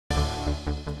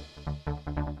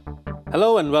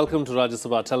Hello and welcome to Rajya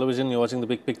Sabha Television. You're watching The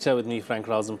Big Picture with me, Frank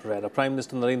Pereira. Prime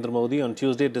Minister Narendra Modi on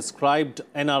Tuesday described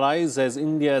NRIs as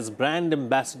India's brand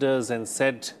ambassadors and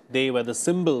said they were the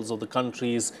symbols of the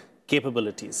country's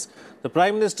capabilities. The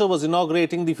Prime Minister was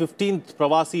inaugurating the 15th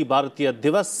Pravasi Bharatiya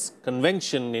Divas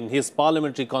convention in his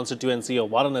parliamentary constituency of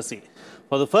Varanasi.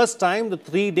 For the first time, the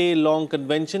three-day-long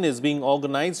convention is being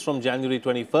organized from January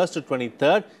 21st to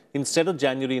 23rd instead of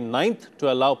January 9th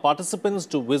to allow participants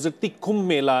to visit the Kumbh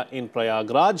Mela in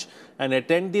Prayagraj and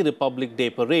attend the Republic Day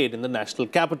Parade in the national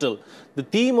capital. The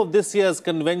theme of this year's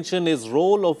convention is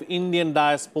Role of Indian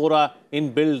Diaspora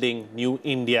in Building New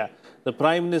India. The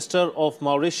Prime Minister of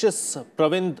Mauritius,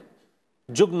 Pravind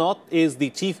Jugnauth, is the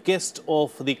chief guest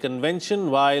of the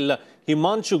convention, while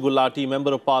Himanshu Gulati,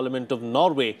 Member of Parliament of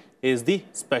Norway, is the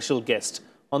special guest.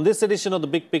 On this edition of The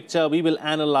Big Picture, we will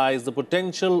analyze the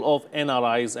potential of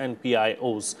NRIs and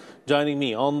PIOs. Joining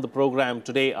me on the program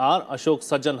today are Ashok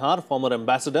Sajjanhar, former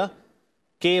ambassador,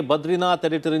 K. Badrinath,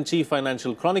 Editor-in-Chief,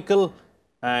 Financial Chronicle,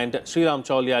 and Sreeram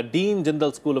Chaulia, Dean,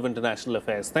 Jindal School of International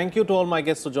Affairs. Thank you to all my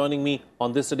guests for joining me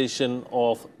on this edition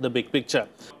of The Big Picture.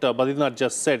 Badrinath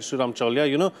just said, Sreeram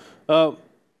Chaulia,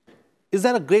 is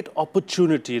there a great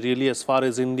opportunity really as far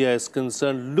as India is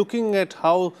concerned, looking at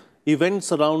how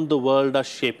events around the world are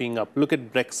shaping up? Look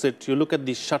at Brexit, you look at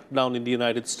the shutdown in the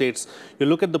United States, you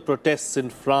look at the protests in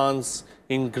France,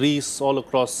 in Greece, all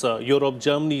across Europe,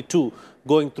 Germany too,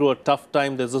 going through a tough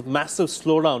time. There's a massive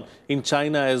slowdown in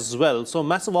China as well. So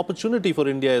massive opportunity for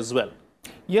India as well.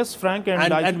 Yes, Frank,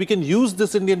 and we can use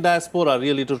this Indian diaspora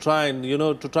really to try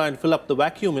and fill up the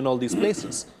vacuum in all these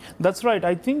places. That's right.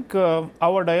 I think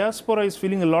our diaspora is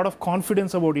feeling a lot of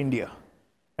confidence about India.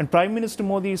 And Prime Minister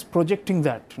Modi is projecting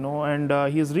that, and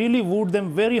he has really wooed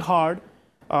them very hard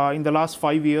in the last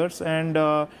 5 years, and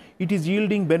it is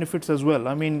yielding benefits as well.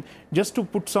 I mean, just to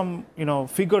put some,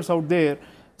 figures out there,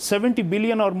 70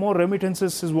 billion or more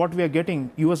remittances is what we are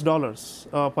getting, US dollars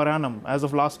per annum as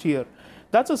of last year.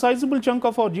 That's a sizable chunk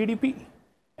of our GDP.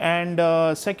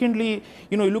 And secondly,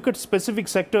 you look at specific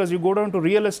sectors, you go down to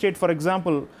real estate, for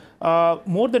example,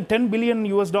 more than 10 billion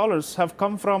US dollars have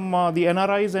come from the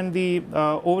NRIs and the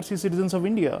overseas citizens of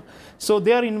India. So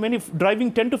they are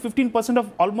driving 10 to 15%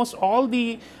 of almost all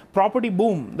the property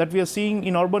boom that we are seeing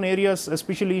in urban areas,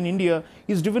 especially in India,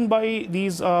 is driven by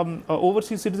these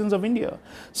overseas citizens of India.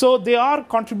 So they are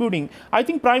contributing. I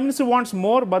think Prime Minister wants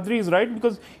more, Badri is right,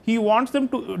 because he wants them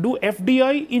to do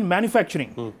FDI in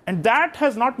manufacturing. And that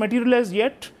has not materialized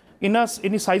yet in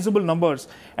any sizable numbers.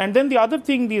 And then the other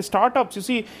thing, the startups, you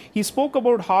see, he spoke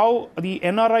about how the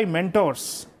NRI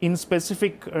mentors in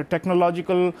specific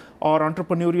technological or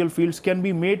entrepreneurial fields can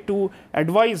be made to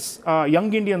advise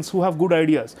young Indians who have good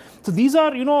ideas. So these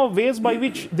are, ways by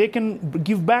which they can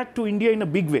give back to India in a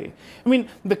big way. I mean,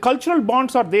 the cultural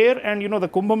bonds are there, and, the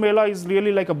Kumbh Mela is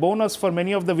really like a bonus for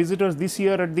many of the visitors this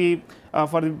year at the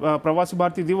for the Pravasi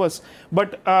Bharatiya Divas.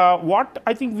 But what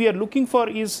I think we are looking for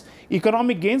is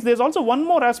economic gains. There's also one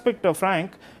more aspect,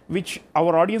 Frank, which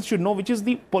our audience should know, which is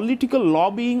the political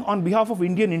lobbying on behalf of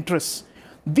Indian interests.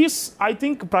 This, I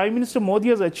think, Prime Minister Modi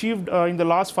has achieved in the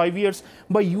last 5 years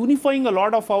by unifying a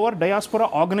lot of our diaspora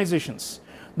organizations.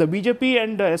 The BJP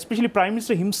and especially Prime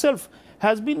Minister himself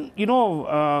has been,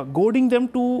 goading them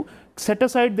to set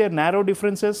aside their narrow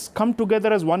differences, come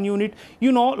together as one unit.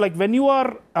 Like when you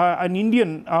are an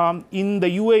Indian in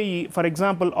the UAE, for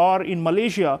example, or in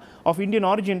Malaysia of Indian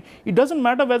origin, it doesn't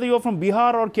matter whether you're from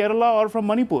Bihar or Kerala or from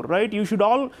Manipur, right? You should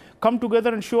all come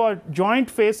together and show a joint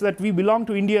face that we belong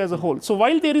to India as a whole. So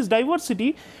while there is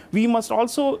diversity, we must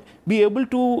also be able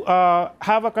to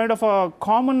have a kind of a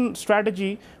common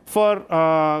strategy for,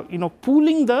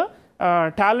 pooling the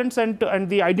talents and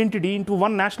the identity into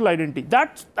one national identity.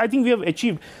 That, I think, we have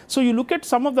achieved. So you look at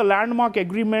some of the landmark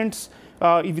agreements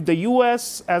with the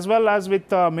US as well as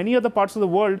with many other parts of the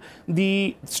world,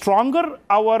 the stronger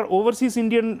our overseas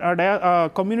Indian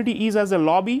community is as a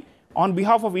lobby on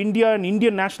behalf of India and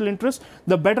Indian national interests,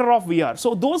 the better off we are.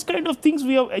 So those kind of things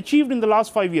we have achieved in the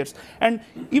last 5 years. And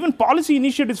even policy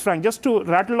initiatives, Frank, just to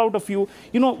rattle out a few,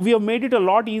 we have made it a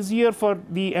lot easier for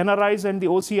the NRIs and the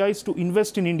OCIs to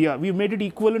invest in India. We've made it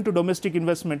equivalent to domestic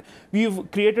investment.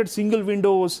 We've created single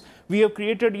windows. We have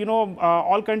created,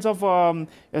 all kinds of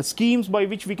schemes by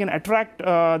which we can attract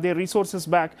their resources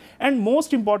back. And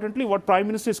most importantly, what Prime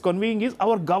Minister is conveying is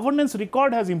our governance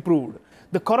record has improved.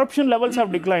 The corruption levels have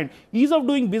declined. Ease of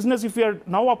doing business, if we are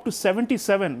now up to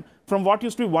 77 from what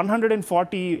used to be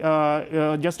 140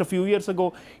 just a few years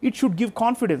ago, it should give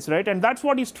confidence, right? And that's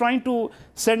what he's trying to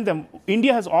send them.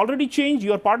 India has already changed.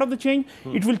 You are part of the change.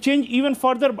 It will change even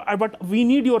further, but we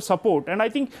need your support. And I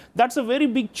think that's a very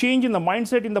big change in the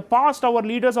mindset. In the past, our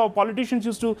leaders, our politicians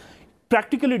used to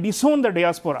practically disown the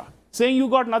diaspora, saying you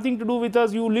got nothing to do with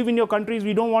us, you live in your countries,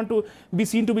 we don't want to be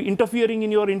seen to be interfering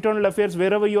in your internal affairs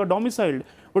wherever you are domiciled.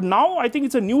 But now I think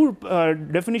it's a new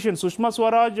definition. Sushma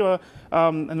Swaraj,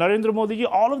 Narendra Modi ji,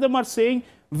 all of them are saying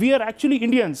we are actually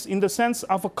Indians in the sense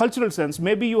of a cultural sense.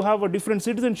 Maybe you have a different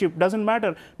citizenship, doesn't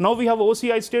matter. Now we have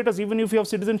OCI status even if you have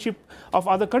citizenship of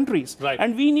other countries. Right.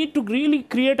 And we need to really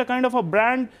create a kind of a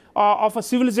brand of a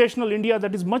civilizational India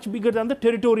that is much bigger than the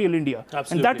territorial India.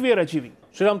 Absolutely. And that we are achieving.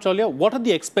 Sreeram Chaulia, what are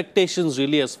the expectations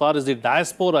really as far as the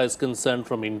diaspora is concerned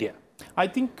from India? I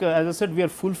think, as I said, we are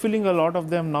fulfilling a lot of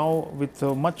them now with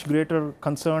much greater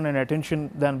concern and attention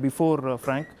than before,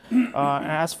 Frank.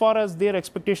 As far as their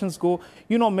expectations go,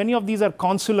 you know, many of these are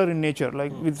consular in nature,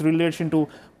 like with relation to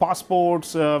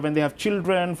passports, when they have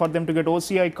children, for them to get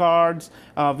OCI cards,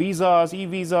 visas,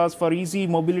 e-visas for easy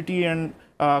mobility and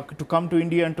to come to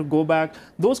India and to go back.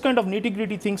 Those kind of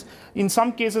nitty-gritty things. In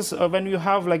some cases, when you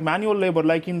have like manual labor,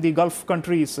 like in the Gulf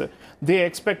countries, they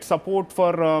expect support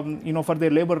for, you know, for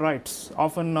their labor rights.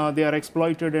 Often they are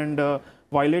exploited and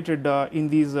violated in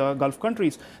these Gulf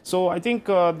countries. So I think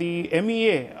the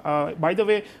MEA, by the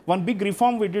way, one big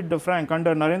reform we did, Frank,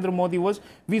 under Narendra Modi was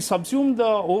we subsumed the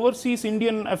Overseas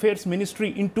Indian Affairs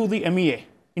Ministry into the MEA,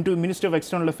 into Ministry of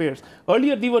External Affairs.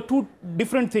 Earlier, they were two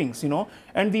different things, you know,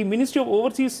 and the Ministry of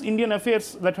Overseas Indian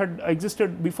Affairs that had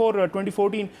existed before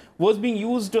 2014 was being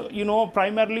used, you know,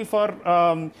 primarily for,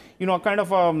 you know, kind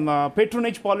of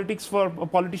patronage politics for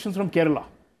politicians from Kerala.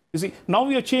 You see, now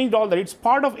we have changed all that. It's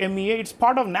part of MEA, it's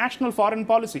part of national foreign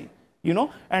policy, you know,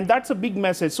 and that's a big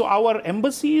message. So our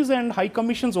embassies and high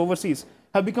commissions overseas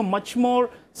have become much more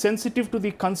sensitive to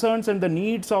the concerns and the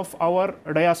needs of our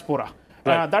diaspora.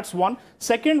 Right. That's one.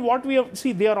 Second, what we have,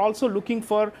 see, they are also looking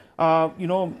for, you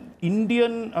know,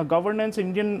 Indian governance,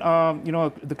 Indian, you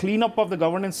know, the cleanup of the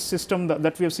governance system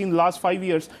that we have seen the last 5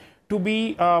 years to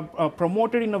be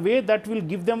promoted in a way that will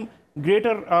give them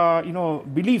greater, you know,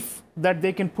 belief that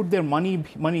they can put their money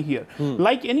here.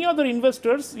 Like any other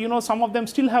investors, you know, some of them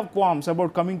still have qualms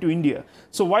about coming to India.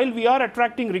 So while we are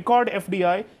attracting record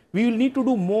FDI, we will need to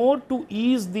do more to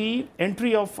ease the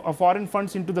entry of foreign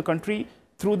funds into the country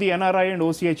through the NRI and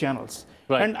OCI channels.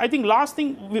 Right. And I think last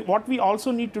thing, what we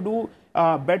also need to do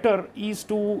better is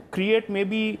to create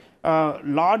maybe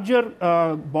larger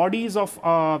bodies of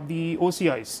the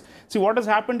OCIs. See, what has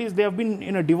happened is they have been,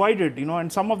 you know, divided, you know,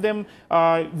 and some of them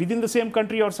within the same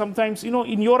country, or sometimes, you know,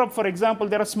 in Europe, for example,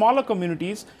 there are smaller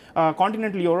communities,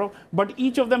 continental Europe, but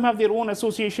each of them have their own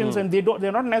associations and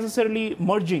they're not necessarily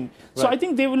merging. Right. So I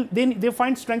think they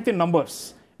find strength in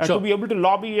numbers. Sure. To be able to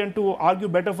lobby and to argue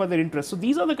better for their interests. So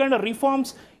these are the kind of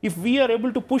reforms, if we are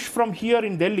able to push from here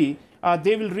in Delhi,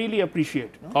 they will really appreciate.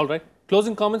 You know? All right.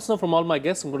 Closing comments now from all my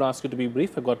guests. I'm going to ask you to be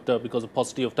brief. I got, because of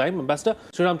paucity of time. Ambassador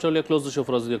Sreeram Chaulia, close the show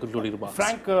for us with your concluding remarks.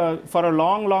 Frank, for a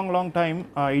long time,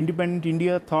 independent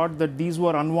India thought that these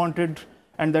were unwanted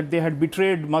and that they had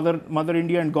betrayed Mother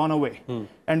India and gone away.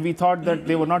 And we thought that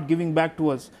they were not giving back to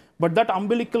us. But that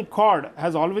umbilical cord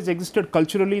has always existed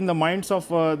culturally in the minds of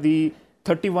the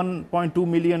 31.2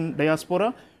 million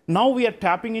diaspora. Now we are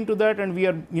tapping into that and we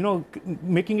are, you know,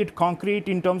 making it concrete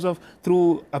in terms of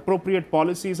through appropriate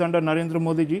policies under Narendra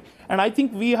Modi ji. And I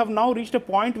think we have now reached a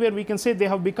point where we can say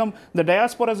the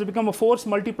diaspora has become a force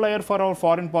multiplier for our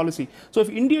foreign policy. So if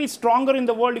India is stronger in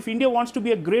the world, if India wants to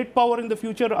be a great power in the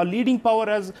future, a leading power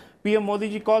as PM Modi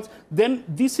ji calls, then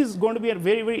this is going to be a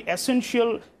very, very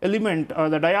essential element,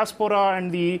 the diaspora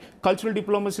and the cultural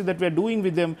diplomacy that we are doing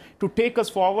with them to take us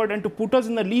forward and to put us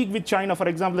in the league with China. For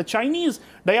example, the Chinese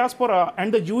diaspora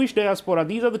and the Jewish diaspora,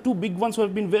 these are the two big ones who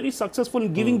have been very successful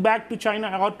in giving back to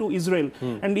China or to Israel.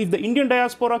 And if the Indian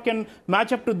diaspora can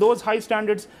match up to those high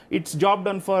standards, it's job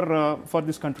done for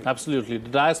this country. Absolutely. The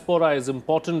diaspora is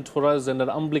important for us and our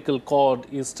umbilical cord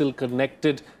is still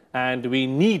connected and we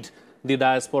need the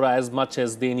diaspora as much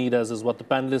as they need us, is what the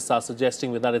panelists are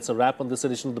suggesting. With that, it's a wrap on this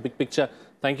edition of The Big Picture.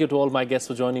 Thank you to all my guests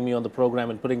for joining me on the program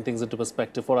and putting things into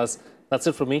perspective for us. That's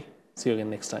it from me. See you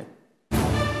again next time.